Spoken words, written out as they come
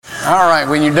All right,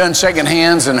 when you're done shaking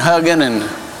hands and hugging and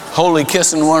holy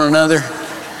kissing one another,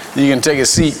 you can take a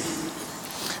seat.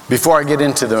 Before I get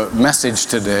into the message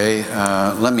today,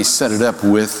 let me set it up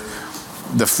with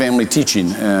the family teaching.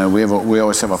 We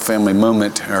always have a family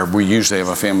moment, or we usually have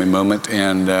a family moment,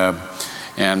 and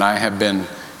I have been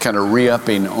kind of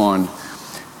re-upping on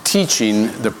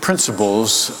teaching the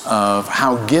principles of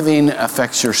how giving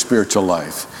affects your spiritual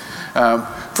life.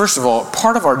 First of all,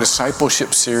 part of our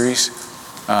discipleship series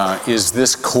is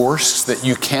this course that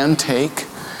you can take,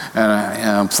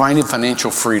 Finding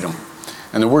Financial Freedom.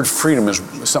 And the word freedom is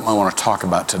something I want to talk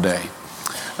about today.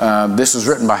 This is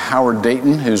written by Howard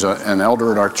Dayton, who's an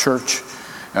elder at our church.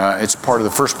 It's part of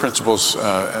the First Principles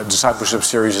discipleship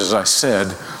series, as I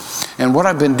said. And what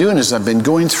I've been doing is I've been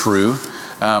going through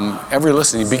every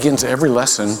lesson. He begins every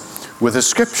lesson with a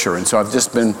scripture. And so I've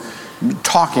just been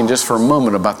talking just for a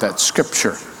moment about that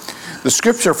scripture. The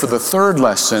scripture for the third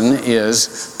lesson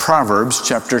is Proverbs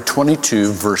chapter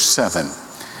 22, verse 7.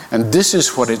 And this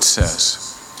is what it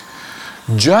says.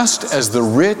 Just as the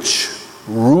rich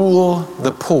rule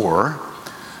the poor,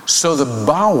 so the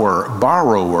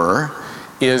borrower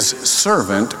is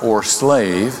servant or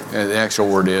slave, the actual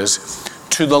word is,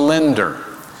 to the lender.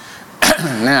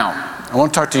 Now, I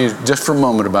want to talk to you just for a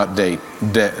moment about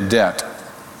debt.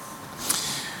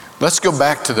 Let's go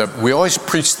back to we always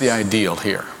preach the ideal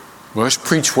here. We always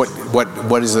preach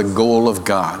what is the goal of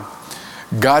God.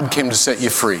 God came to set you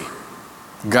free.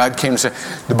 God came to set,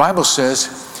 the Bible says,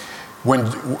 when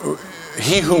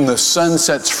he whom the Son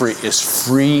sets free is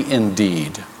free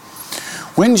indeed.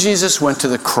 When Jesus went to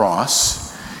the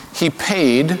cross, he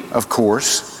paid, of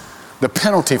course, the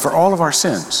penalty for all of our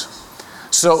sins.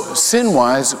 So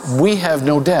sin-wise, we have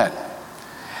no debt.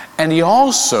 And he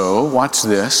also, watch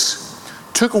this,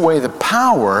 took away the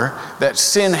power that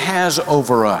sin has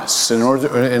over us. In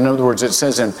other words, it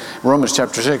says in Romans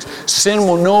chapter 6, sin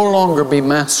will no longer be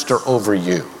master over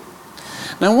you.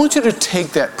 Now I want you to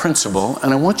take that principle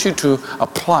and I want you to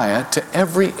apply it to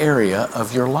every area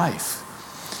of your life.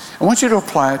 I want you to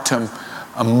apply it to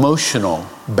emotional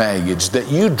baggage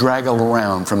that you drag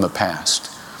around from the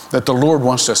past, that the Lord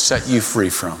wants to set you free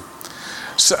from.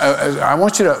 So I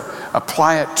want you to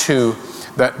apply it to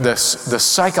the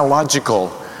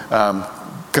psychological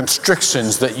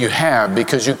constrictions that you have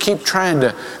because you keep trying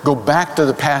to go back to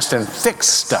the past and fix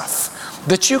stuff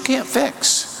that you can't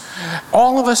fix.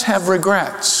 All of us have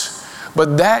regrets,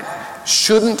 but that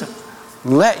shouldn't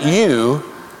let you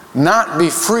not be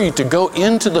free to go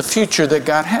into the future that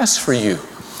God has for you.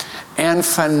 And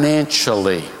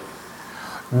financially,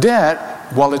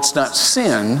 debt, while it's not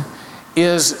sin,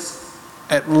 is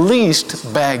at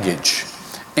least baggage,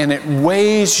 and it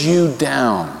weighs you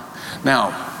down.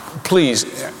 Now, please,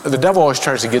 the devil always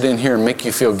tries to get in here and make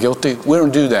you feel guilty. We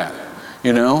don't do that,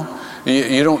 you know.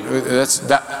 You don't.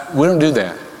 We don't do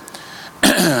that.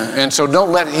 And so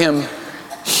don't let him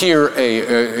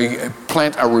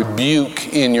plant a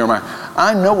rebuke in your mind.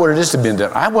 I know what it is to be in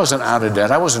debt. I wasn't out of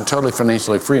debt. I wasn't totally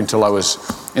financially free until I was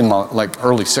in my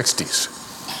early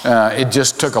 60s. It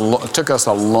just took us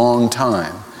a long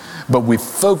time. But we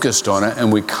focused on it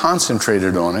and we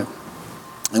concentrated on it.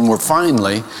 And we're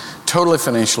finally totally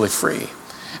financially free.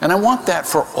 And I want that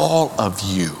for all of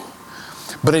you.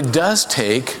 But it does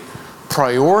take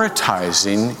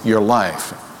prioritizing your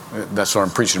life. That's what I'm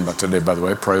preaching about today, by the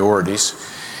way, priorities.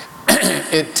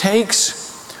 It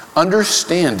takes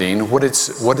understanding what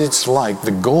it's like,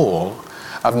 the goal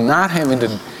of not having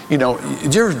to, you know,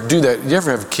 did you ever do that? You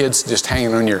ever have kids just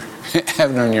hanging on your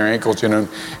ankles, you know,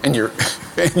 and you're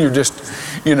just,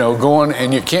 you know, going,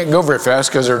 and you can't go very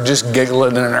fast because they're just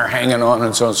giggling and they're hanging on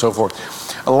and so on and so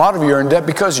forth. A lot of you are in debt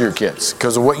because of your kids,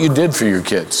 because of what you did for your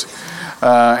kids.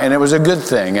 And it was a good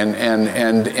thing, and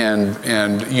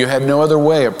you had no other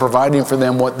way of providing for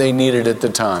them what they needed at the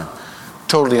time.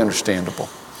 Totally understandable.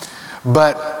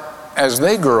 But as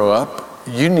they grow up,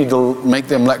 you need to make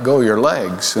them let go of your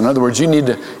legs. In other words, you need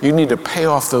to pay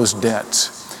off those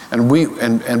debts.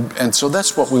 And so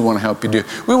that's what we want to help you do.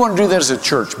 We want to do that as a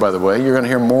church, by the way. You're going to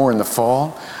hear more in the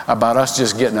fall about us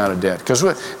just getting out of debt, because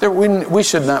we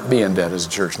should not be in debt as a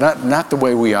church, not the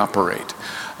way we operate.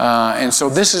 And so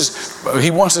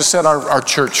he wants to set our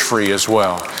church free as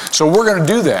well. So we're going to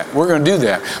do that. We're going to do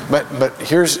that. But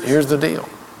here's the deal.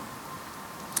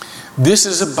 This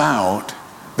is about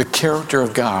the character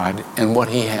of God and what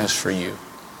he has for you.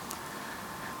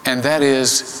 And that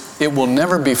is, it will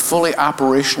never be fully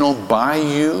operational by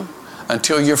you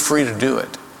until you're free to do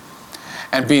it.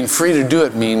 And being free to do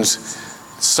it means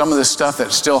some of the stuff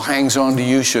that still hangs on to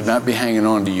you should not be hanging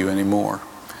on to you anymore.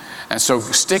 And so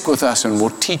stick with us and we'll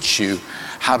teach you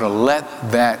how to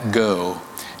let that go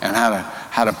and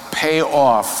how to pay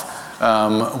off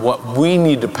what we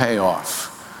need to pay off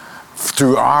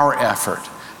through our effort,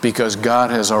 because God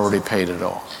has already paid it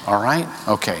all. All right?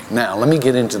 Okay, now let me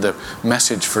get into the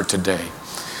message for today.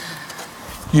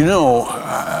 You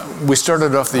know, we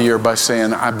started off the year by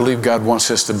saying, I believe God wants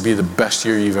this to be the best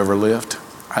year you've ever lived.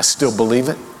 I still believe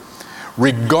it.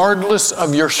 Regardless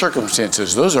of your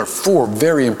circumstances. Those are 4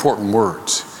 very important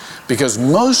words, because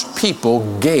most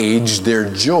people gauge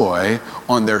their joy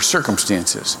on their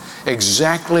circumstances.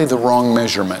 Exactly the wrong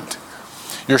measurement.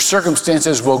 Your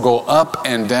circumstances will go up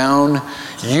and down.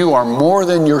 You are more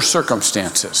than your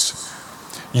circumstances.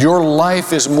 Your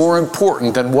life is more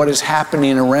important than what is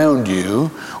happening around you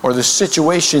or the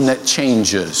situation that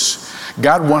changes.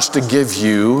 God wants to give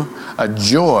you a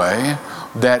joy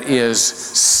that is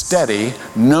steady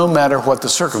no matter what the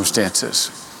circumstances.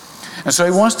 And so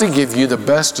he wants to give you the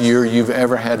best year you've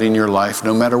ever had in your life,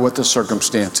 no matter what the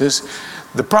circumstances.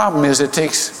 The problem is it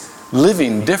takes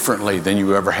living differently than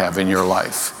you ever have in your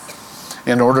life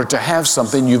in order to have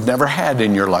something you've never had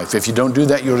in your life. If you don't do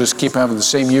that, you'll just keep having the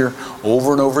same year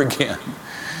over and over again.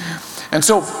 And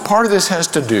so part of this has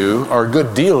to do, or a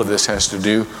good deal of this has to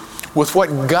do, with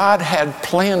what God had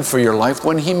planned for your life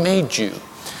when he made you.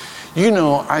 You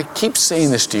know, I keep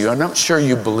saying this to you, I'm not sure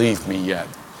you believe me yet.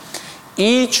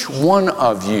 Each one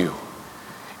of you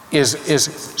is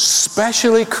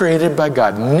specially created by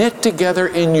God, knit together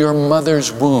in your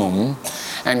mother's womb,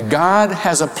 and God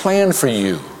has a plan for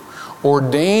you,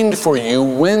 ordained for you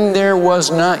when there was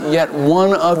not yet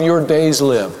one of your days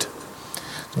lived.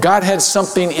 God had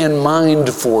something in mind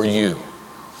for you.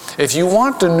 If you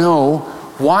want to know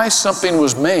why something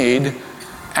was made,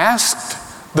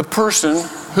 ask the person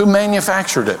who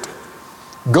manufactured it.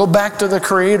 Go back to the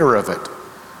creator of it,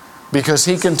 because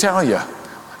he can tell you.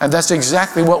 And that's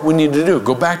exactly what we need to do.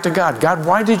 Go back to God. God,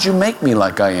 why did you make me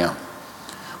like I am?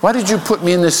 Why did you put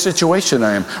me in this situation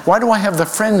I am? Why do I have the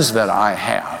friends that I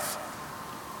have?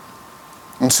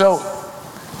 And so,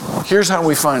 here's how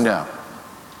we find out.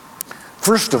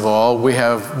 First of all, we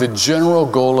have the general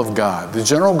goal of God. The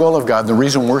general goal of God, the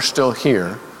reason we're still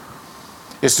here,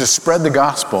 is to spread the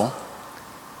gospel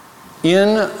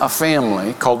in a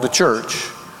family called the church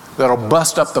that'll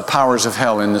bust up the powers of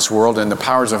hell in this world and the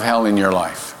powers of hell in your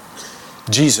life.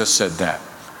 Jesus said that.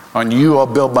 On you I'll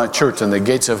build my church, and the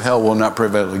gates of hell will not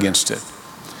prevail against it.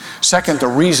 Second, the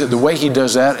way he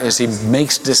does that is he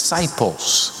makes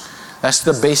disciples. That's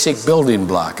the basic building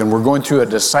block. And we're going through a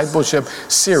discipleship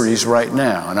series right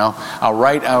now. And I'll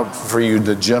write out for you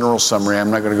the general summary.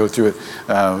 I'm not going to go through it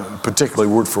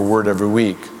particularly word for word every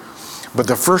week. But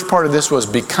the first part of this was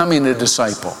becoming a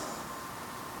disciple.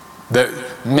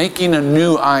 Making a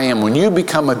new I am. When you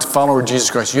become a follower of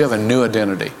Jesus Christ, you have a new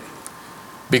identity.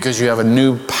 Because you have a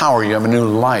new power, you have a new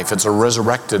life. It's a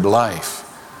resurrected life.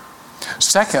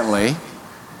 Secondly,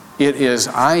 it is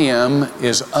I am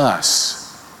is us.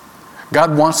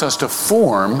 God wants us to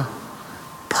form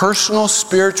personal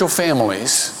spiritual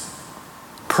families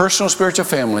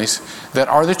that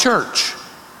are the church,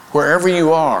 wherever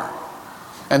you are.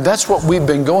 And that's what we've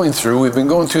been going through. We've been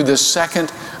going through this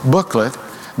second booklet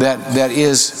that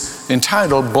is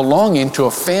entitled Belonging to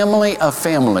a Family of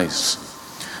Families.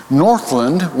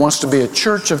 Northland wants to be a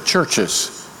church of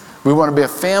churches. We want to be a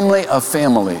family of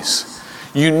families.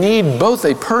 You need both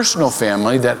a personal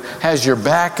family that has your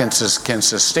back and can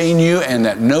sustain you and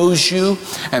that knows you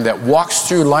and that walks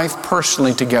through life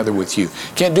personally together with you.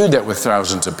 Can't do that with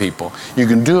thousands of people. You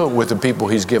can do it with the people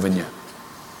he's given you.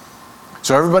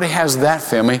 So everybody has that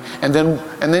family, and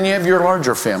then you have your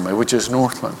larger family, which is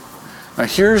Northland. Now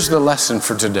here's the lesson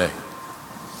for today.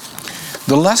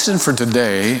 The lesson for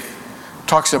today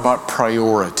talks about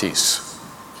priorities.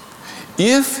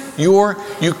 You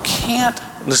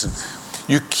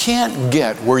can't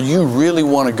get where you really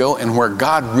want to go and where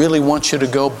God really wants you to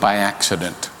go by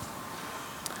accident.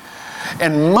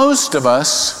 And most of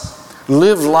us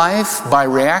live life by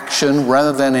reaction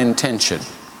rather than intention.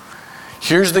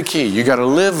 Here's the key. You got to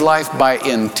live life by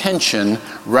intention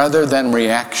rather than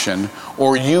reaction,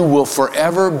 or you will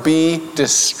forever be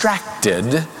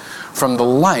distracted from the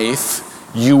life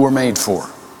you were made for.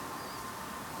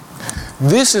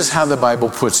 This is how the Bible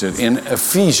puts it in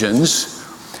Ephesians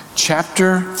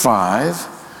chapter 5,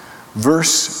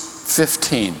 verse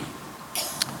 15.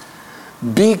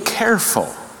 Be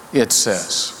careful, it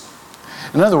says.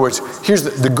 In other words, here's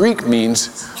the Greek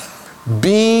means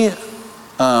be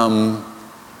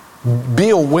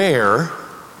aware,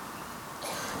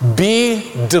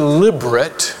 be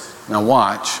deliberate. Now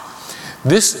watch.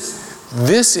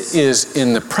 This is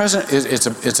in the present.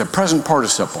 It's a present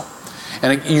participle,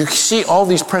 And you see all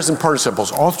these present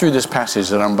participles all through this passage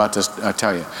that I'm about to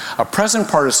tell you. A present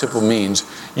participle means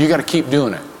you got to keep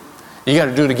doing it. You got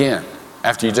to do it again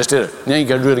after you just did it. And then you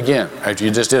got to do it again after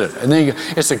you just did it. And then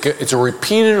it's a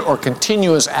repeated or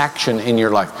continuous action in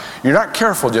your life. You're not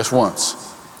careful just once.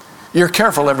 You're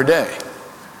careful every day.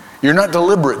 You're not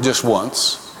deliberate just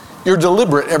once. You're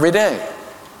deliberate every day.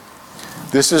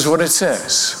 This is what it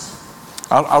says.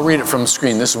 I'll read it from the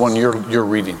screen. This is one you're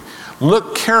reading.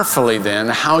 Look carefully then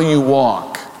how you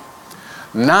walk,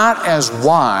 not as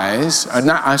unwise,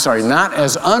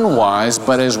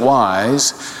 but as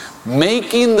wise,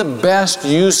 making the best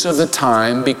use of the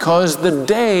time, because the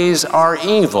days are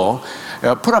evil.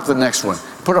 Put up the next one.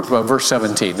 Put up verse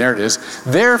 17. There it is.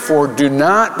 Therefore, do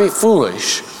not be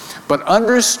foolish, but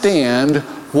understand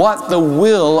what the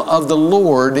will of the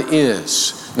Lord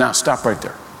is. Now, stop right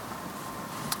there.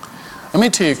 Let me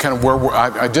tell you kind of where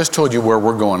I just told you where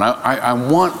we're going. I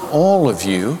want all of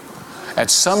you at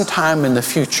some time in the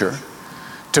future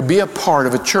to be a part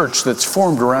of a church that's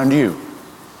formed around you.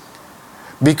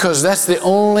 Because that's the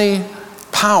only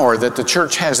power that the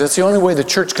church has. That's the only way the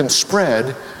church can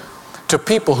spread to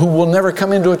people who will never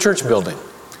come into a church building.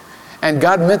 And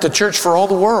God meant the church for all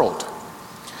the world.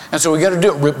 And so we got to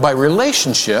do it by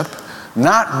relationship,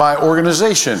 not by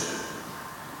organization.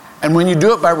 And when you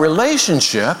do it by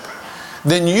relationship,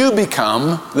 then you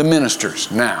become the ministers.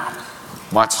 Now,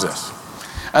 watch this.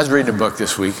 I was reading a book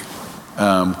this week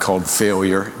called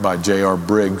Failure by J.R.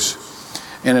 Briggs.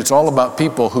 And it's all about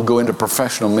people who go into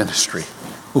professional ministry.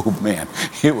 Oh man,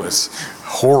 it was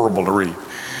horrible to read.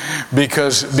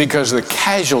 Because the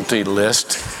casualty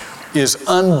list is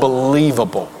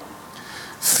unbelievable.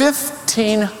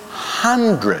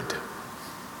 1,500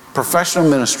 professional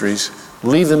ministries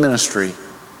leave the ministry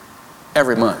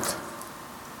every month.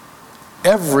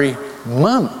 Every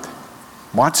month.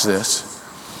 Watch this.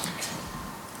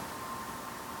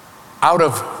 Out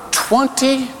of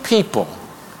 20 people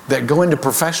that go into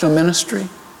professional ministry,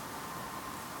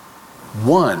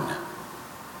 one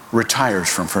retires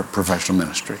from professional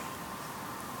ministry.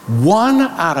 1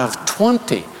 out of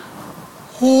 20.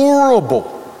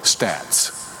 Horrible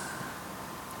stats.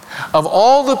 Of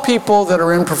all the people that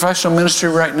are in professional ministry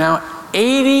right now,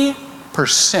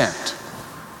 80%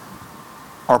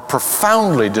 are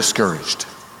profoundly discouraged.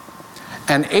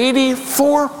 And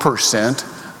 84%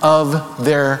 of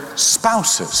their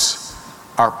spouses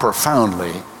are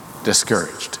profoundly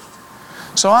discouraged.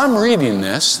 So I'm reading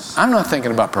this. I'm not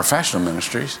thinking about professional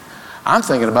ministries. I'm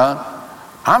thinking about,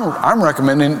 I'm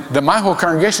recommending that my whole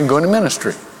congregation go into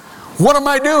ministry. What am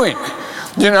I doing?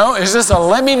 You know, is this a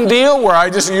lemming deal where I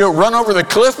just, run over the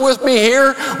cliff with me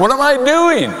here? What am I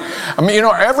doing? I mean,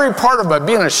 every part of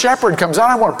being a shepherd comes out.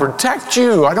 I want to protect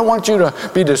you. I don't want you to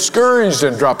be discouraged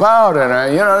and drop out. And,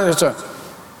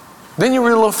 then you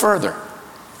read a little further.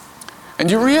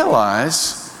 And you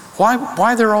realize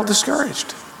why they're all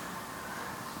discouraged.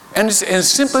 And it's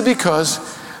simply because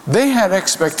they had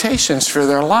expectations for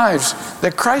their lives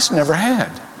that Christ never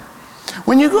had.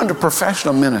 When you go into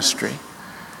professional ministry,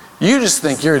 you just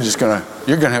think you're going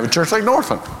to have a church like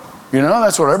Northland.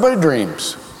 That's what everybody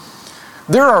dreams.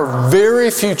 There are very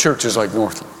few churches like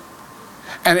Northland.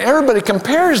 And everybody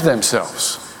compares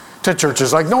themselves to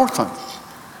churches like Northland.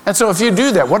 And so if you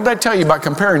do that, what did I tell you about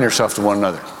comparing yourself to one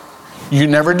another? You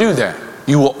never do that.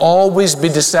 You will always be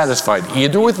dissatisfied,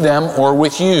 either with them or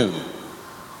with you.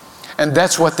 And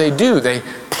that's what they do. They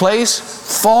place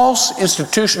false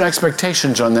institutional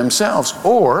expectations on themselves,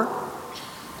 or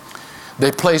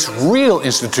they place real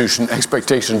institution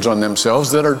expectations on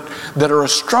themselves that are a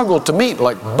struggle to meet,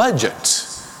 like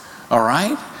budgets. All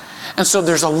right? And so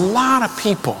there's a lot of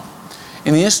people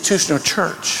in the institutional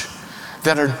church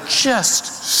that are just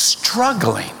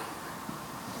struggling.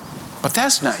 But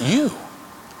that's not you.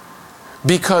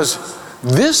 Because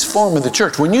this form of the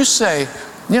church, when you say,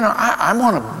 I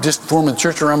want to just form a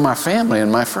church around my family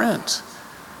and my friends,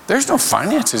 there's no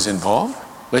finances involved.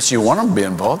 Unless you want them to be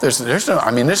involved. There's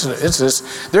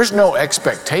no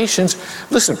expectations.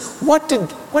 Listen, what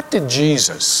did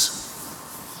Jesus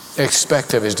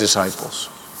expect of his disciples?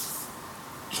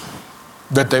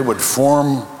 That they would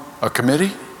form a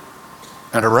committee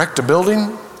and erect a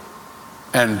building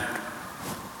and,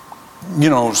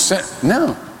 no.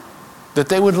 That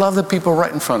they would love the people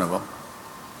right in front of them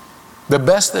the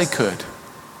best they could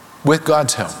with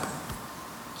God's help.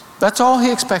 That's all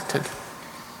he expected.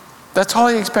 That's all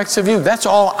he expects of you. That's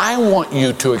all I want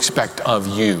you to expect of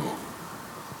you.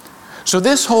 So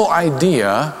this whole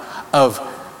idea of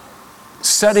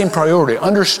setting priority,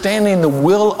 understanding the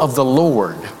will of the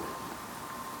Lord,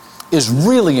 is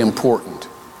really important.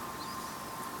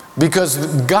 Because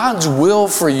God's will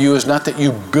for you is not that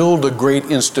you build a great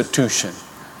institution.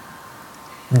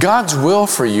 God's will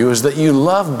for you is that you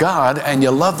love God and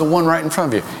you love the one right in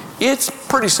front of you. It's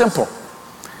pretty simple.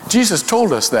 Jesus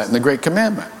told us that in the Great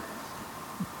Commandment.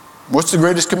 What's the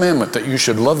greatest commandment? That you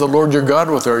should love the Lord your God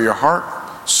with all your heart,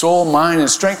 soul, mind, and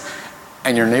strength,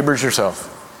 and your neighbors yourself.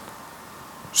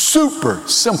 Super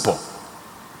simple.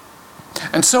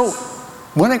 And so,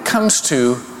 when it comes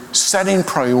to setting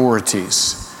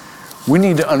priorities, we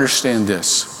need to understand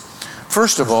this.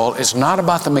 First of all, it's not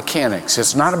about the mechanics.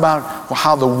 It's not about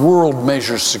how the world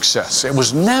measures success. It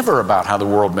was never about how the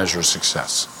world measures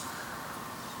success.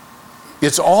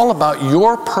 It's all about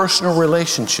your personal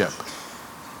relationship.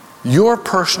 Your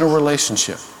personal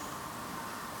relationship.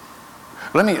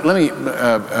 Let me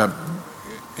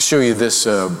show you this.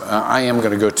 I am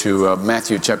going to go to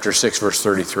Matthew chapter 6, verse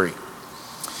 33.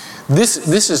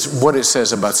 This is what it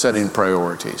says about setting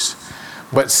priorities.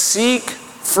 But seek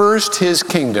first his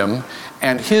kingdom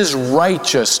and his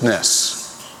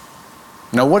righteousness.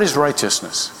 Now, what is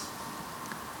righteousness?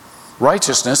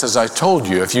 Righteousness, as I told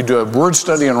you, if you do a word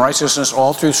study on righteousness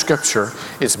all through Scripture,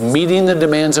 it's meeting the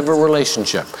demands of a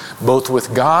relationship, both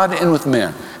with God and with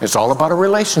men. It's all about a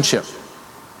relationship.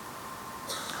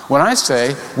 When I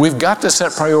say we've got to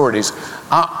set priorities,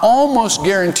 I almost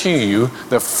guarantee you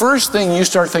the first thing you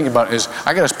start thinking about is,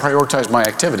 I got to prioritize my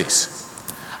activities.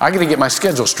 I got to get my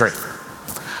schedule straight.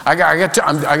 I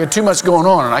got too much going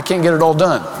on and I can't get it all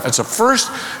done. That's the first,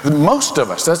 most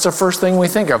of us, that's the first thing we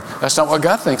think of. That's not what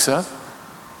God thinks of.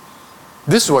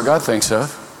 This is what God thinks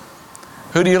of.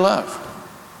 Who do you love?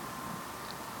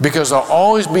 Because there'll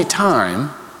always be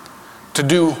time to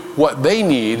do what they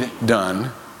need done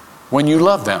when you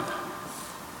love them.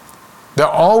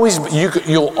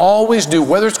 You'll always do,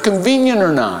 whether it's convenient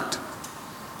or not.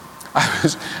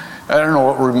 I don't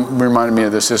know what reminded me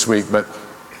of this week, but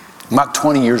about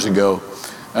 20 years ago,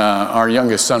 our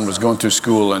youngest son was going through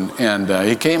school, and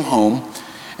he came home,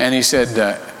 and he said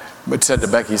to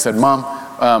Becky, he said, "Mom,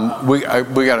 we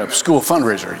got a school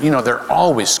fundraiser." You know, there are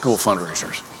always school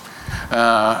fundraisers,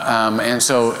 and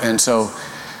so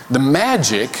the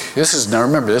magic. Now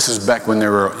remember, this is back when they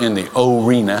were in the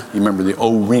O-Rena. You remember the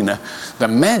O-Rena? The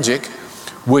magic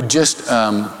would just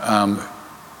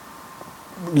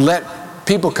let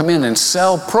people come in and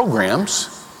sell programs.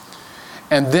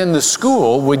 And then the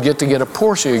school would get a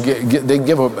portion. They'd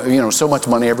give so much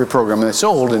money every program they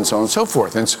sold, and so on and so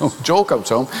forth. And so Joel comes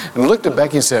home and looked at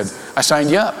Becky and said, "I signed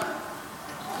you up."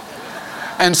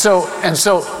 And so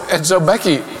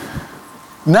Becky,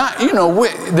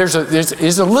 there's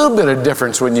a little bit of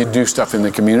difference when you do stuff in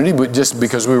the community, but just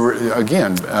because we were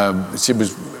she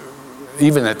was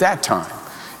even at that time,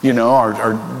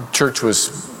 our church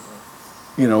was,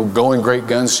 going great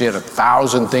guns. She had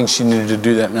 1,000 things she needed to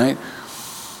do that night.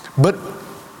 But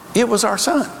it was our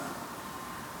son.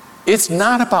 It's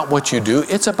not about what you do,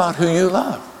 it's about who you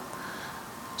love.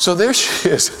 So there she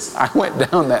is. I went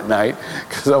down that night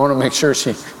because I want to make sure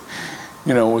she,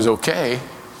 was okay.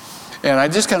 And I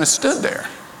just kind of stood there.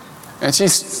 And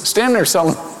she's standing there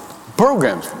selling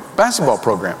programs, basketball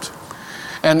programs.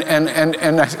 And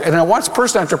I watched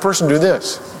person after person do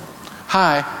this.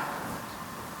 "Hi."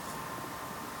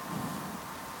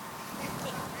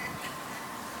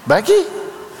 "Becky?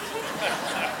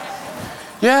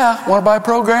 Yeah, want to buy a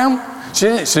program?"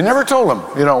 She never told them,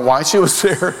 why she was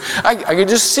there. I could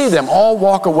just see them all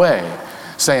walk away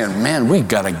saying, "Man, we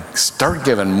got to start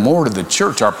giving more to the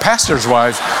church. Our pastors'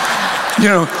 wives,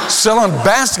 selling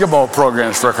basketball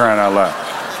programs, for crying out loud."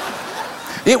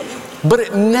 But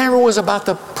it never was about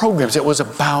the programs. It was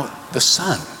about the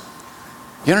son.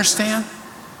 You understand?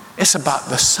 It's about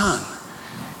the son.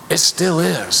 It still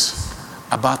is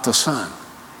about the son.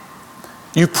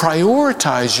 You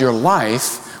prioritize your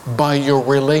life by your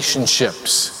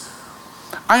relationships.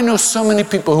 I know so many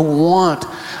people who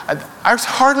there's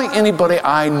hardly anybody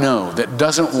I know that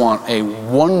doesn't want a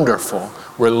wonderful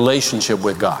relationship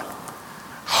with God.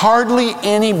 Hardly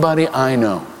anybody I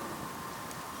know.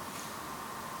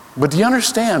 But do you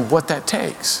understand what that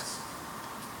takes?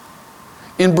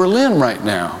 In Berlin right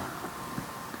now,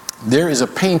 there is a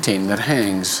painting that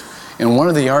hangs in one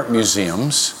of the art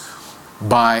museums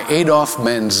by Adolf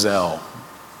Menzel.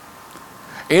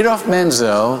 Adolf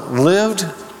Menzel lived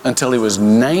until he was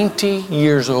 90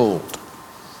 years old.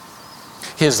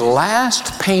 His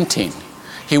last painting,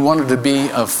 he wanted to be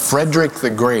of Frederick the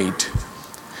Great,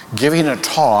 giving a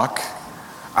talk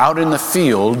out in the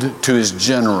field to his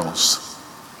generals.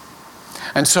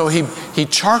 And so he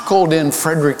charcoaled in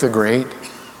Frederick the Great,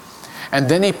 and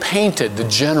then he painted the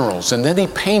generals, and then he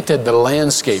painted the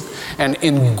landscape, and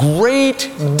in great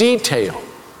detail.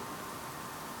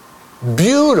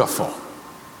 Beautiful.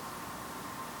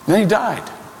 Then he died.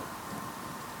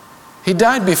 He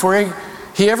died before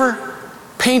he ever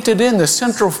painted in the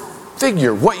central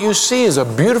figure. What you see is a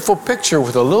beautiful picture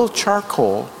with a little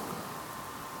charcoal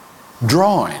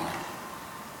drawing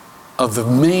of the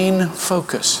main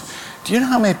focus. Do you know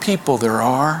how many people there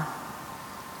are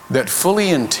that fully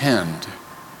intend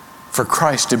for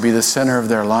Christ to be the center of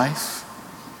their life,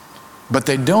 but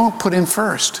they don't put him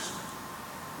first?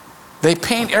 They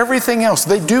paint everything else.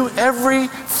 They do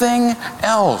everything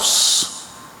else,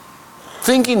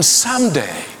 thinking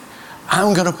someday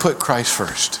I'm going to put Christ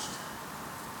first.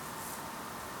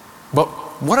 But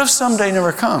what if someday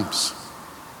never comes?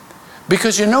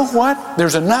 Because you know what?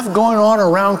 There's enough going on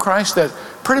around Christ that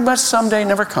pretty much someday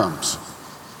never comes.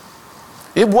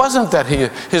 It wasn't that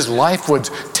his life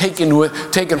was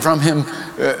taken from him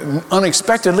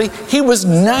unexpectedly. He was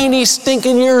 90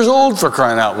 stinking years old, for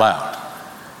crying out loud.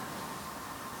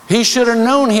 He should have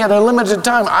known he had a limited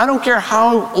time. I don't care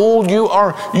how old you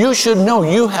are. You should know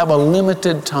you have a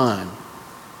limited time.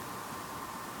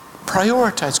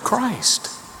 Prioritize Christ.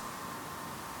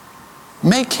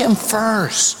 Make him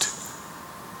first.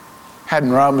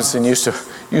 Haddon Robinson used to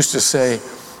say,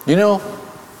 you know,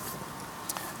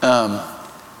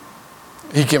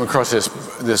 he came across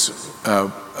this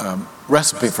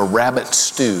recipe for rabbit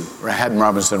stew. Haddon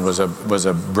Robinson was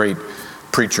a great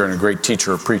preacher and a great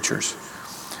teacher of preachers.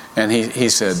 And he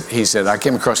said, I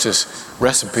came across this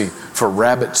recipe for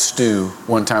rabbit stew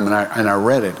one time, and I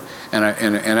read it, and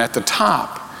at the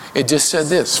top it just said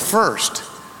this: first,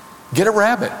 get a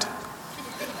rabbit.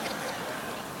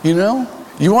 You know,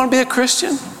 you want to be a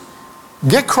Christian?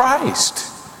 Get Christ.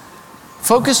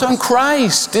 Focus on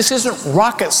Christ. This isn't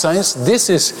rocket science. This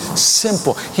is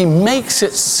simple. He makes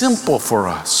it simple for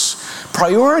us.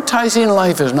 Prioritizing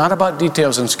life is not about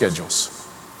details and schedules.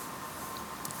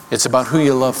 It's about who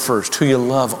you love first, who you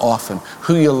love often,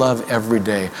 who you love every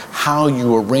day, how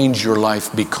you arrange your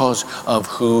life because of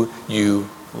who you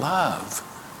love.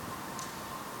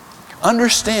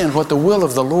 Understand what the will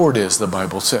of the Lord is, the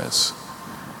Bible says.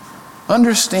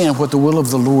 Understand what the will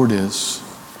of the Lord is.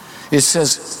 It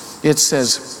says,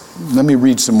 let me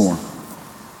read some more.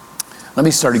 Let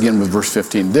me start again with verse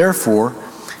 15. Therefore,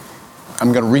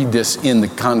 I'm going to read this in the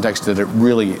context that it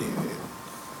really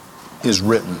is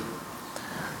written.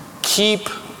 Keep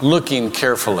looking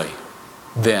carefully,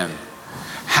 then,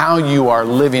 how you are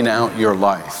living out your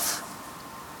life.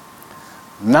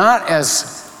 Not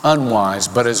as unwise,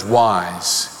 but as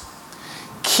wise.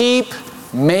 Keep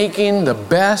making the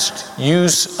best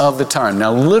use of the time.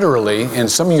 Now, literally, in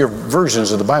some of your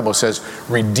versions of the Bible, it says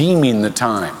redeeming the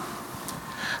time.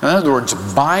 In other words,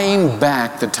 buying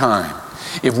back the time.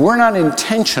 If we're not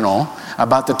intentional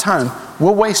about the time,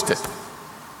 we'll waste it.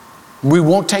 We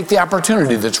won't take the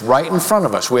opportunity that's right in front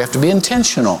of us. We have to be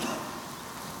intentional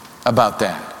about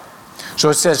that. So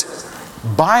it says,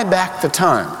 buy back the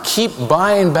time. Keep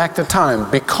buying back the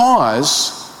time,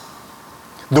 because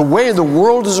the way the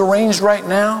world is arranged right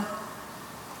now,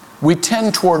 we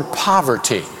tend toward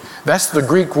poverty. That's the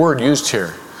Greek word used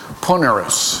here,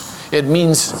 poneros. It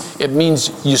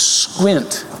means you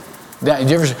squint. Now, have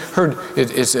you ever heard?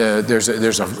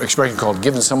 There's an expression called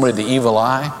 "giving somebody the evil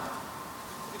eye."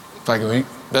 It's like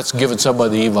that's giving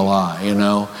somebody the evil eye. You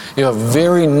know, you have a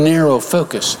very narrow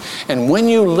focus, and when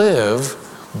you live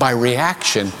by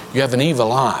reaction, you have an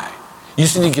evil eye. You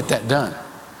just need to get that done.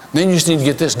 Then you just need to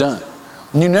get this done.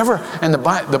 You never. And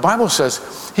the Bible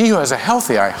says, "He who has a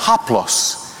healthy eye,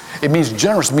 hoplos." It means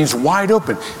generous. It means wide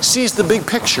open. Sees the big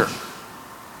picture.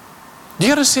 You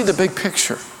got to see the big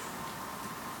picture.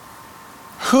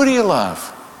 Who do you love?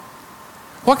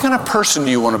 What kind of person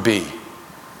do you want to be?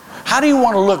 How do you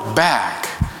want to look back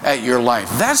at your life?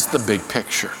 That's the big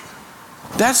picture.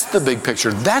 That's the big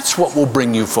picture. That's what will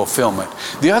bring you fulfillment.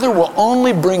 The other will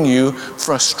only bring you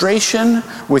frustration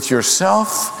with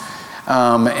yourself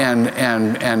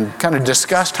and kind of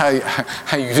disgust how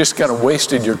you just kind of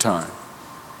wasted your time.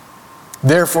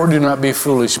 Therefore, do not be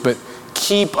foolish, but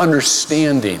keep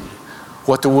understanding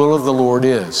what the will of the Lord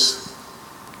is.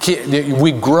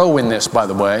 We grow in this, by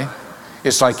the way.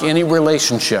 It's like any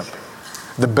relationship.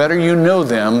 The better you know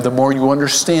them, the more you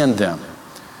understand them.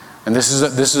 And this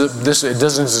it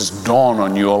doesn't just dawn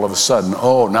on you all of a sudden,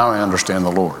 oh, now I understand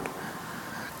the Lord.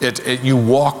 You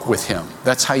walk with him.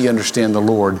 That's how you understand the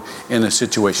Lord in a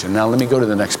situation. Now let me go to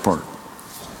the next part.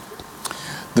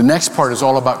 The next part is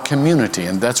all about community,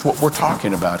 and that's what we're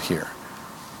talking about here.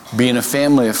 Being a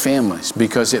family of families,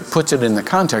 because it puts it in the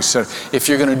context. So if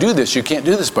you're going to do this, you can't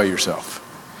do this by yourself.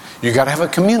 You got to have a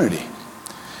community.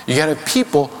 You got to have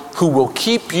people who will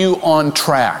keep you on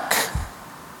track.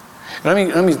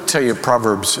 Let me tell you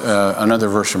Proverbs, another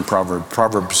verse from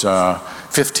Proverbs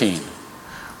 15.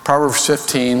 Proverbs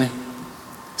 15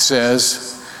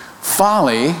 says,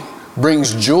 folly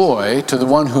brings joy to the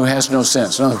one who has no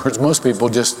sense. In other words, most people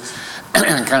just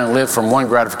kind of live from one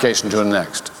gratification to the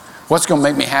next. What's going to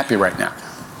make me happy right now?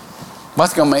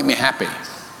 What's going to make me happy?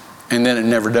 And then it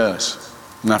never does.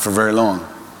 Not for very long.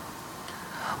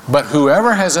 But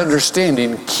whoever has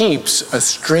understanding keeps a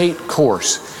straight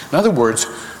course. In other words,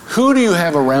 who do you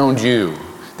have around you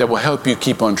that will help you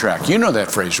keep on track? You know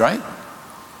that phrase, right?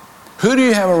 Who do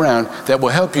you have around that will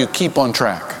help you keep on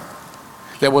track?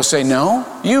 That will say, no,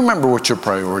 you remember what your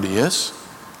priority is.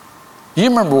 You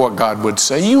remember what God would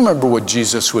say. You remember what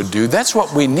Jesus would do. That's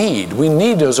what we need. We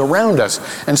need those around us.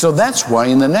 And so that's why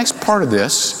in the next part of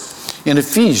this, in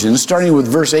Ephesians, starting with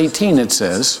verse 18, it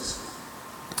says,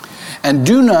 and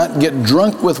do not get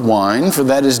drunk with wine, for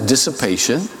that is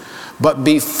dissipation, but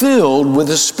be filled with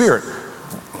the Spirit.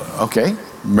 Okay,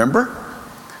 remember?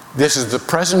 This is the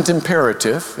present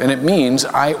imperative, and it means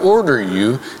I order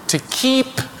you to keep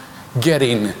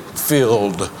getting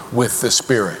filled with the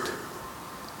Spirit.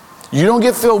 You don't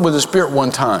get filled with the Spirit one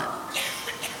time.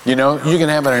 You know, you can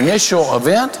have an initial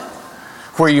event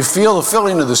where you feel the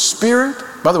filling of the Spirit.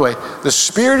 By the way, the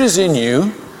Spirit is in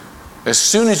you as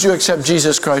soon as you accept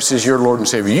Jesus Christ as your Lord and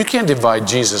Savior. You can't divide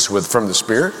Jesus from the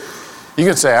Spirit. You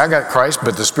can say, I got Christ,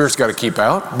 but the Spirit's got to keep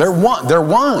out. They're one. They're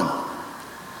one.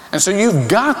 And so you've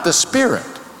got the Spirit.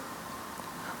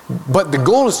 But the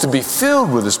goal is to be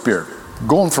filled with the Spirit,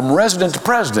 going from resident to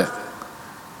president.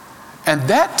 And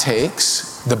that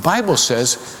takes, the Bible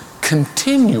says,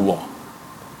 continual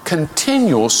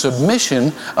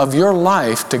submission of your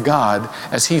life to God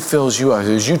as He fills you up,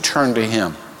 as you turn to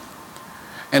Him.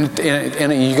 And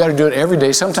you got to do it every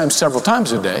day, sometimes several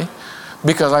times a day,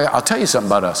 because I'll tell you something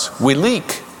about us. We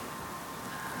leak.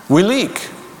 We leak.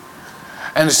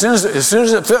 And as soon as it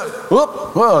fills,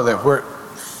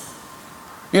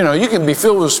 you can be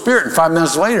filled with the Spirit and 5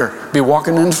 minutes later be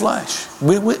walking in the flesh.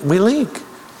 We leak.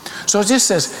 So it just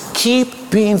says, keep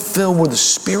being filled with the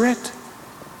Spirit.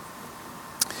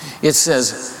 It says,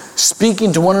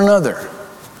 speaking to one another.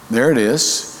 There it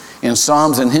is. In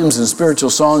psalms and hymns and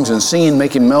spiritual songs and singing,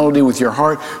 making melody with your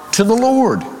heart to the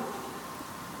Lord.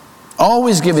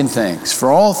 Always giving thanks for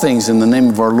all things in the name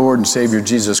of our Lord and Savior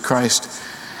Jesus Christ.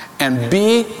 And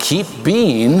keep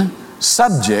being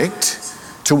subject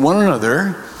to one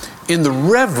another in the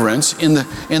reverence, in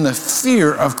the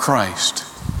fear of Christ.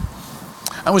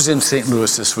 I was in St.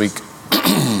 Louis this week,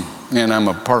 and I'm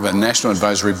a part of a national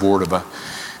advisory board of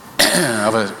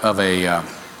a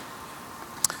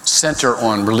Center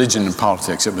on Religion and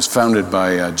Politics. It was founded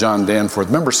by John Danforth.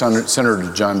 Remember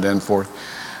Senator John Danforth?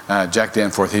 Jack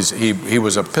Danforth. He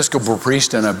was an Episcopal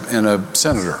priest and a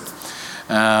senator,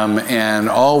 and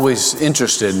always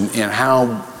interested in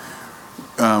how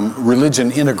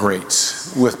religion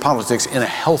integrates with politics in a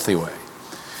healthy way.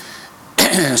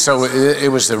 So it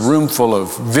was a room full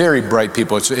of very bright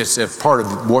people. It's a part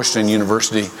of Washington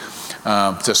University.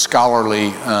 It's a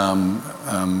scholarly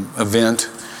event.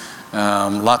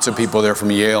 Lots of people there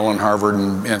from Yale and Harvard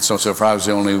and so forth. I was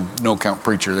the only no-count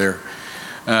preacher there.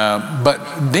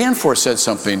 But Danforth said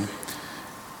something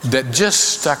that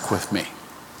just stuck with me.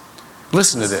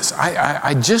 Listen to this.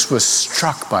 I just was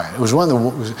struck by it. It was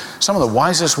some of the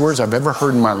wisest words I've ever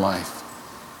heard in my life.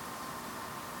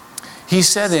 He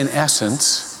said, in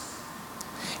essence,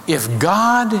 if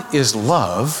God is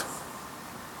love,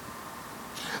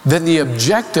 then the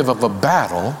objective of a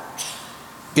battle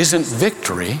isn't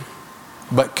victory,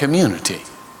 but community.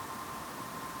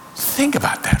 Think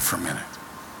about that for a minute.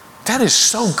 That is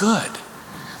so good.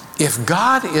 If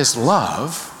God is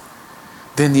love,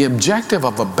 then the objective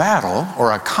of a battle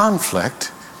or a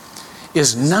conflict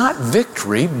is not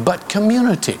victory, but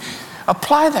community.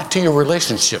 Apply that to your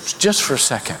relationships just for a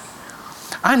second.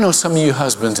 I know some of you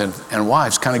husbands and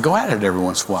wives kind of go at it every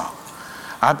once in a while.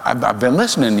 I've been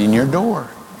listening in your door.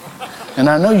 And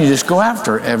I know you just go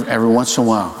after it every once in a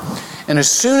while. And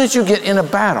as soon as you get in a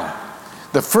battle,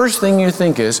 the first thing you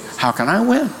think is, how can I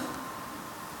win?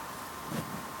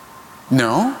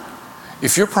 No.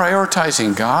 If you're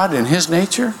prioritizing God and His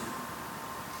nature,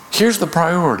 here's the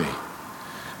priority.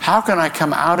 How can I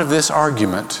come out of this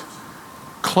argument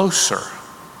closer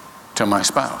to my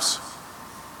spouse?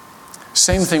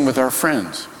 Same thing with our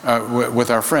friends.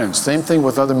 Same thing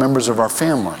with other members of our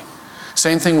family.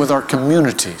 Same thing with our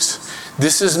communities.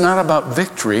 This is not about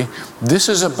victory. This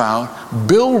is about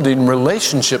building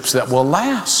relationships that will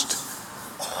last.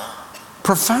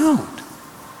 Profound.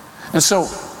 And so,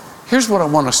 here's what I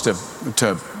want us to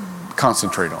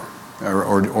concentrate on,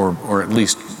 or at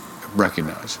least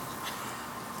recognize.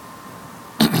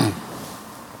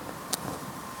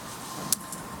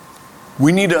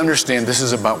 We need to understand this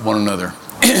is about one another.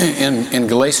 In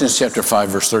Galatians chapter 5,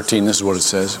 verse 13, this is what it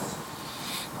says.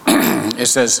 It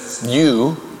says,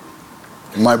 you,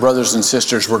 my brothers and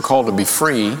sisters, were called to be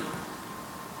free,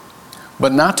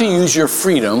 but not to use your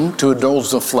freedom to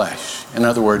indulge the flesh. In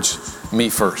other words, me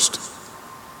first.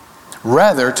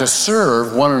 Rather, to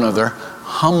serve one another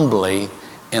humbly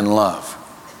in love.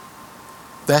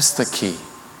 That's the key.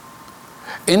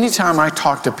 Anytime I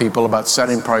talk to people about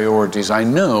setting priorities, I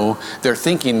know they're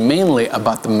thinking mainly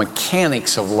about the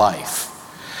mechanics of life.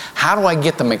 How do I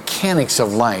get the mechanics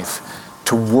of life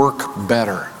to work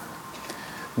better?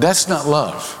 That's not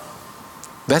love.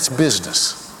 That's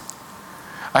business.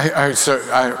 I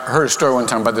heard a story one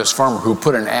time about this farmer who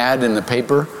put an ad in the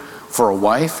paper for a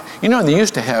wife. You know, they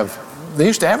used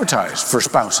to advertise for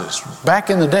spouses back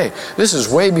in the day. This is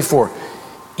way before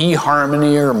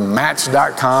eHarmony or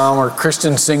Match.com or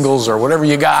Christian Singles or whatever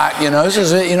you got. This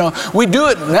is it. We do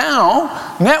it now,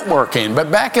 networking. But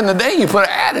back in the day, you put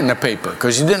an ad in the paper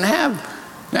because you didn't have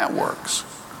networks.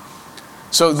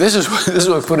 So this is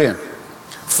what we put in.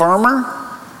 Farmer,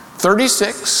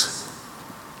 36,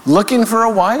 looking for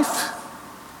a wife,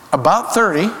 about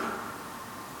 30,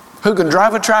 who can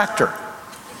drive a tractor.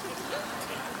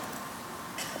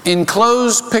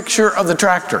 Enclosed picture of the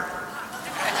tractor.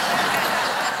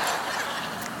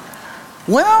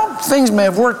 Well, things may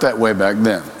have worked that way back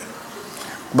then.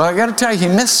 But I got to tell you, he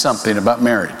missed something about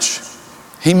marriage.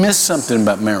 He missed something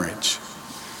about marriage.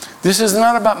 This is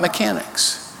not about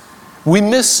mechanics. We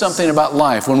miss something about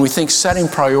life when we think setting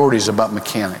priorities about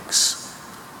mechanics.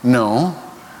 No,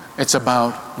 it's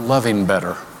about loving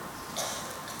better.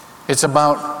 It's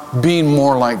about being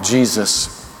more like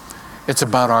Jesus. It's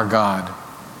about our God.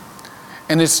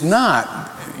 And it's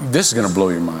not, this is going to blow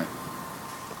your mind.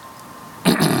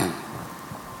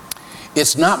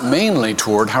 It's not mainly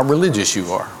toward how religious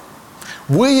you are.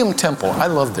 William Temple, I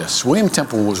love this. William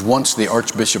Temple was once the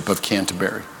Archbishop of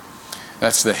Canterbury.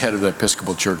 That's the head of the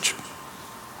Episcopal Church.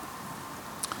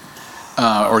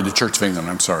 Or the Church of England,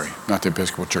 I'm sorry. Not the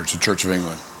Episcopal Church, the Church of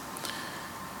England.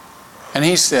 And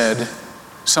he said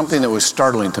something that was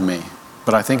startling to me,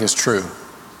 but I think is true.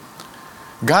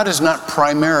 God is not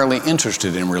primarily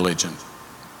interested in religion.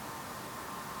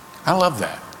 I love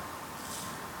that.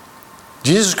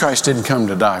 Jesus Christ didn't come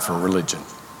to die for religion.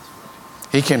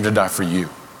 He came to die for you.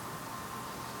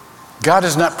 God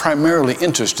is not primarily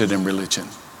interested in religion.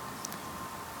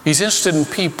 He's interested in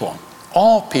people,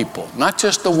 all people, not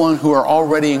just the one who are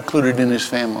already included in his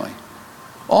family.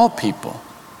 All people.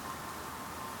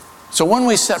 So when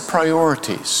we set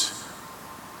priorities,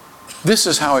 this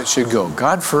is how it should go.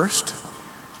 God first,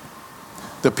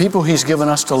 the people he's given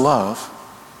us to love,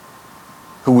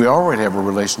 who we already have a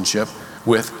relationship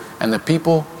with, and the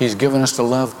people he's given us to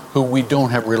love who we don't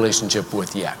have a relationship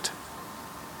with yet.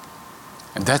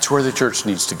 And that's where the church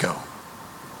needs to go.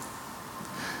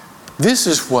 This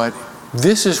is what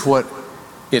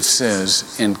it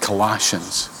says in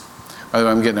Colossians. By the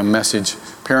way, I'm getting a message.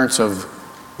 Parents of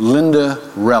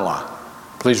Linda Rella,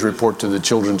 please report to the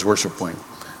children's worship wing.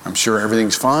 I'm sure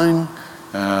everything's fine.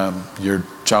 Your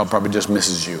child probably just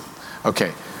misses you.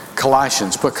 Okay,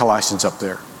 Colossians, put Colossians up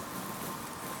there.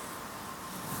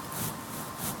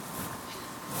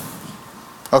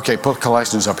 Okay, put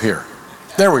Colossians up here.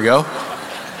 There we go.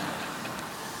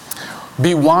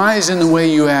 Be wise in the way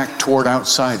you act toward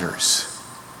outsiders.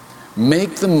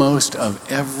 Make the most of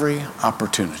every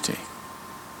opportunity.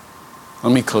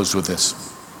 Let me close with this.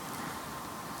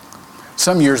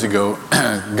 Some years ago,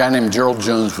 a guy named Gerald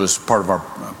Jones was part of our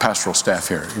pastoral staff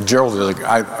here. Gerald,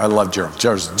 I love Gerald.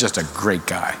 Gerald's just a great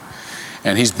guy.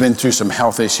 And he's been through some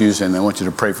health issues, and I want you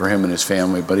to pray for him and his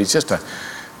family, but he's just a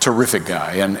terrific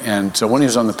guy. And so when he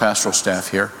was on the pastoral staff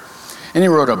here, and he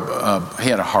rode he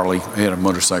had a Harley, he had a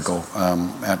motorcycle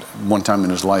at one time in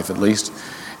his life at least.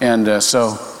 And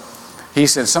so he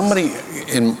said, somebody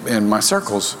in my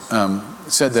circles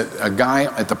said that a guy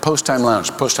at the Post Time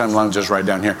Lounge is right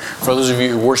down here. For those of you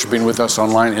who are worshiping with us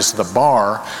online, it's the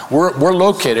bar. We're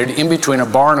located in between a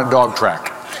bar and a dog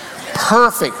track.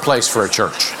 Perfect place for a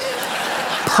church.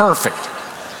 Perfect.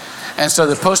 And so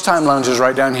the Post Time Lounge is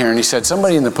right down here, and he said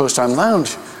somebody in the Post Time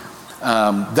Lounge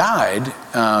died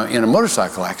in a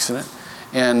motorcycle accident,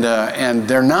 and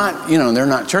they're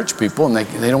not church people, and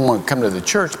they don't want to come to the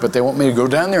church, but they want me to go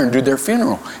down there and do their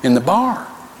funeral in the bar.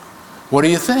 What do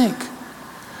you think?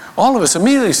 All of us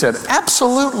immediately said,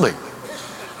 absolutely,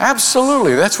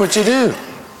 that's what you do.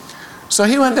 So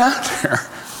he went down there,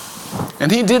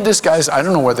 and he did this guy's, I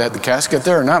don't know whether they had the casket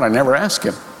there or not, I never asked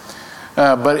him,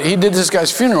 but he did this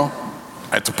guy's funeral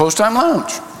at the Post Time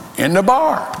Lounge, in the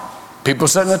bar. People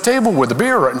sitting at the table with a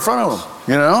beer right in front of them,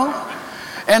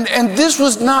 And this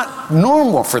was not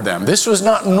normal for them. This was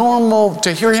not normal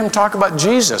to hear him talk about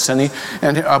Jesus and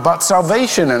about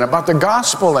salvation and about the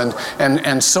gospel and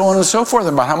so on and so forth,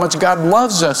 about how much God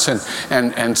loves us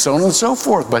and so on and so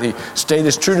forth. But he stayed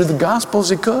as true to the gospel as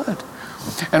he could.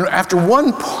 And after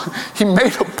one point, he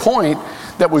made a point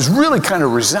that was really kind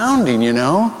of resounding,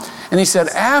 And he said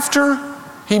after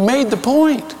he made the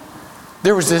point,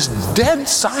 there was this dead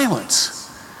silence.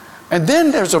 And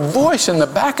then there's a voice in the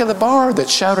back of the bar that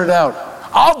shouted out,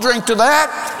 "I'll drink to that."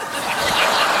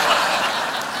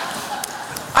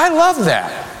 I love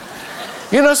that.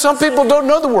 Some people don't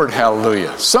know the word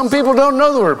hallelujah. Some people don't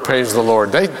know the word praise the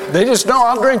Lord. They just know,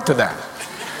 I'll drink to that.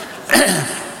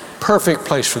 Perfect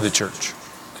place for the church.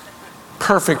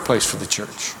 Perfect place for the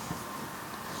church.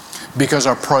 Because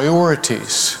our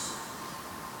priorities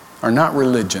are not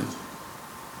religion.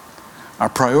 Our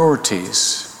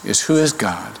priorities is who is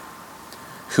God,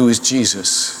 who is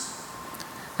Jesus,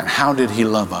 and how did he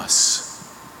love us,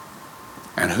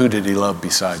 and who did he love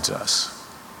besides us?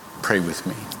 Pray with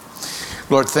me.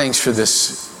 Lord, thanks for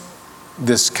this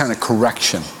kind of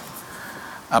correction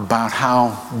about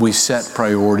how we set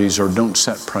priorities or don't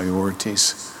set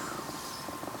priorities.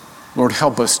 Lord,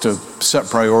 help us to set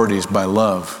priorities by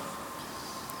love,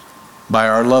 by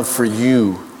our love for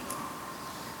you,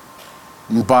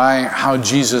 by how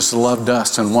Jesus loved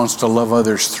us and wants to love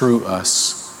others through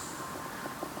us.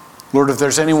 Lord, if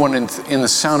there's anyone in the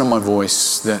sound of my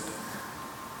voice that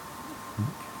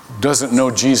doesn't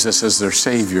know Jesus as their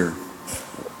Savior,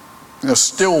 they're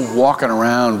still walking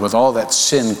around with all that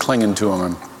sin clinging to them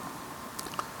and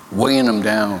weighing them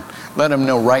down, let them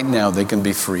know right now they can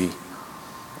be free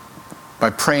by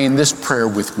praying this prayer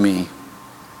with me.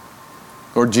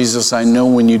 Lord Jesus, I know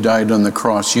when you died on the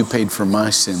cross, you paid for my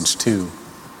sins too.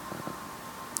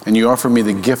 And you offer me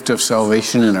the gift of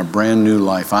salvation and a brand new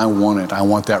life. I want it. I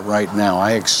want that right now.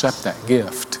 I accept that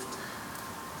gift.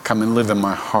 Come and live in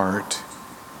my heart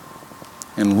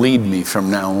and lead me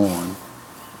from now on.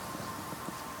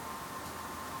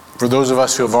 For those of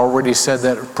us who have already said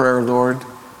that prayer, Lord,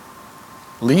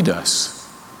 lead us.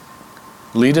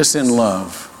 Lead us in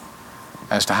love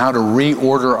as to how to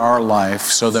reorder our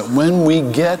life so that when we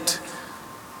get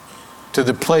to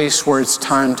the place where it's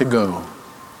time to go,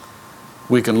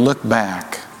 we can look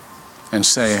back and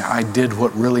say, I did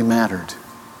what really mattered.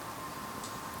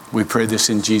 We pray this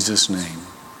in Jesus' name.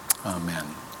 Amen.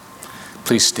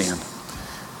 Please stand.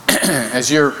 As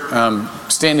you're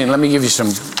standing, let me give you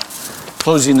some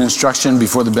closing instruction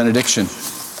before the benediction.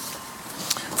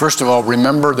 First of all,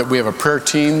 remember that we have a prayer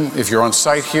team. If you're on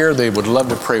site here, they would love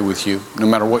to pray with you, no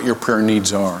matter what your prayer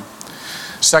needs are.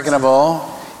 Second of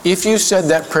all, if you said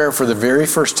that prayer for the very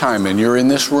first time and you're in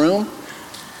this room,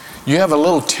 you have a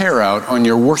little tear out on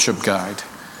your worship guide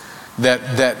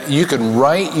that you can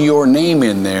write your name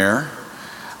in there,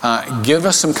 give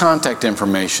us some contact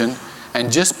information,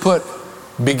 and just put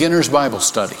Beginner's Bible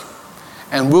Study.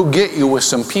 And we'll get you with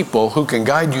some people who can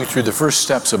guide you through the first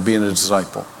steps of being a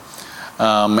disciple.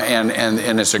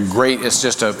 And it's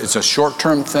it's a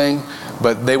short-term thing,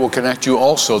 but they will connect you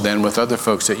also then with other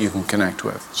folks that you can connect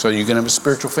with. So you can have a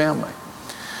spiritual family.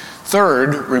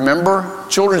 Third, remember,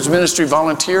 children's ministry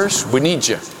volunteers, we need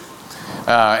you.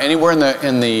 Anywhere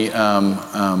in the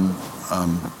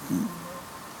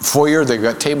foyer, they've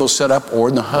got tables set up, or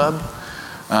in the hub.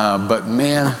 But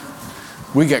man,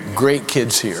 we got great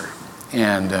kids here,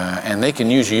 and they can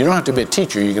use you. You don't have to be a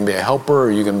teacher. You can be a helper,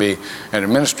 or you can be an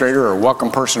administrator, or a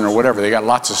welcome person, or whatever. They got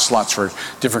lots of slots for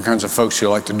different kinds of folks who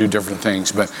like to do different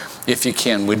things. But if you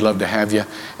can, we'd love to have you.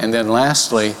 And then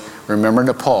lastly, remember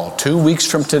Nepal, 2 weeks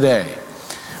from today,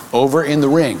 over in the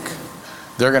rink,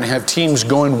 they're going to have teams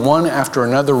going one after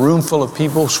another, room full of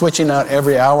people, switching out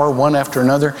every hour, one after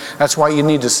another. That's why you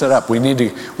need to set up. We need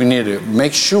to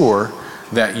make sure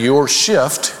that your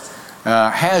shift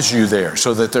has you there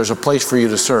so that there's a place for you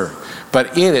to serve.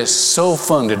 But it is so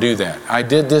fun to do that. I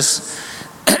did this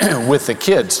with the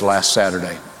kids last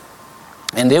Saturday,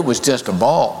 and it was just a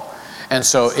ball. And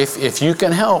so if you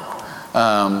can help,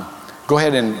 go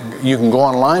ahead and you can go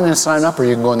online and sign up, or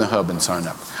you can go in the hub and sign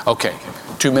up. Okay,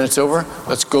 2 minutes over.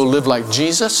 Let's go live like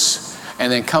Jesus,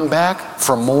 and then come back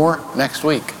for more next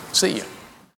week. See you.